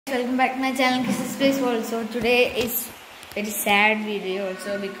Welcome back to my channel ISHIKA'S. Also today is very sad video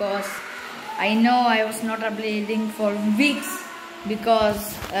also because I know I was not uploading for weeks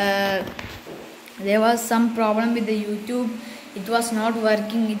because there was some problem with the YouTube. It was not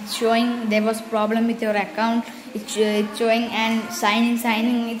working. It's showing there was problem with your account. It's showing and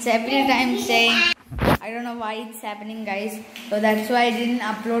signing. It's every time saying I don't know why it's happening, guys. So that's why I didn't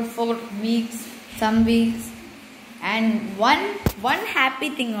upload for weeks, some weeks. And one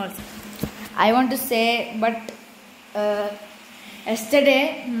happy thing also I want to say, but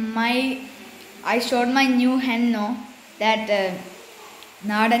yesterday I showed my new hen, that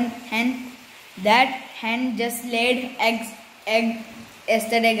Nadan hen. That hen just laid egg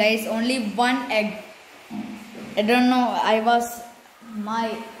yesterday, guys. Only one egg. I don't know.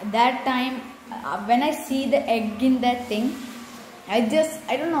 That time when I see the egg in that thing, I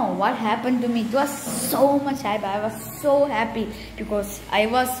don't know what happened to me. It was so much happy. I was so happy because I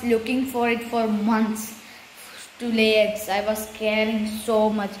was looking for it for months to lay eggs. I was caring so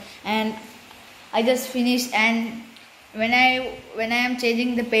much, and I just finished. And when I am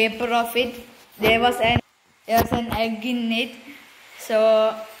changing the paper of it, there was an egg in it.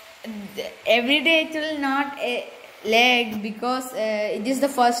 So every day it will not lay eggs because it is the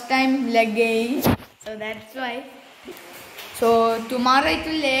first time laying. So that's why. So tomorrow it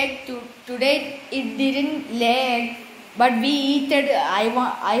will lay egg. Today it didn't lay egg, but we eat it.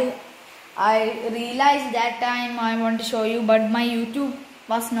 I realized that time I want to show you, but my YouTube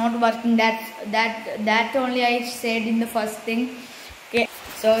was not working. That only I said in the first thing. Okay.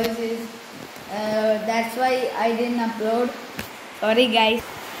 So this is that's why I didn't upload. Sorry, guys.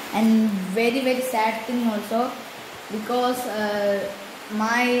 And very sad thing also because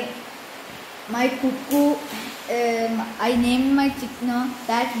my cuckoo. I named my chicken.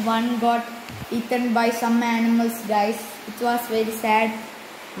 That one got eaten by some animals, guys. It was very sad.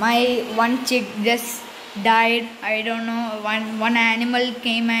 My one chick just died. I don't know. One animal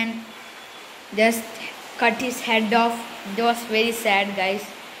came and just cut his head off. It was very sad, guys.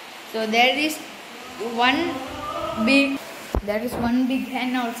 So there is one big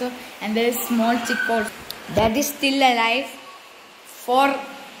hen also, and there is small chick also that is still alive. For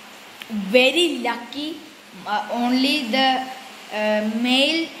very lucky. Only the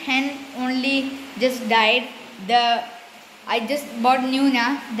male hen only just died. I just bought new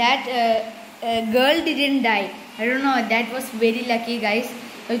now. That girl didn't die. I don't know. That was very lucky, guys.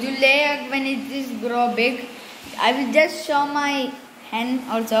 So it will lay egg when it is grow big. I will just show my hen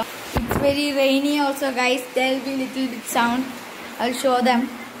also. It's very rainy also, guys. There will be little bit sound. I'll show them.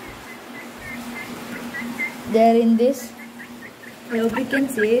 They're in this. I hope you can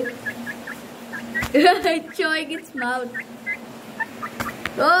see it. It's showing its mouth.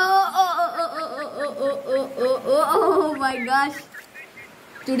 Oh my gosh.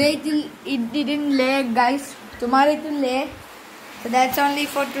 Today it didn't lay, guys. Tomorrow it will lay. So that's only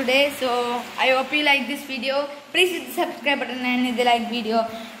for today. So I hope you like this video. Please hit the subscribe button and hit the like video.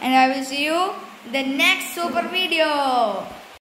 And I will see you in the next super video.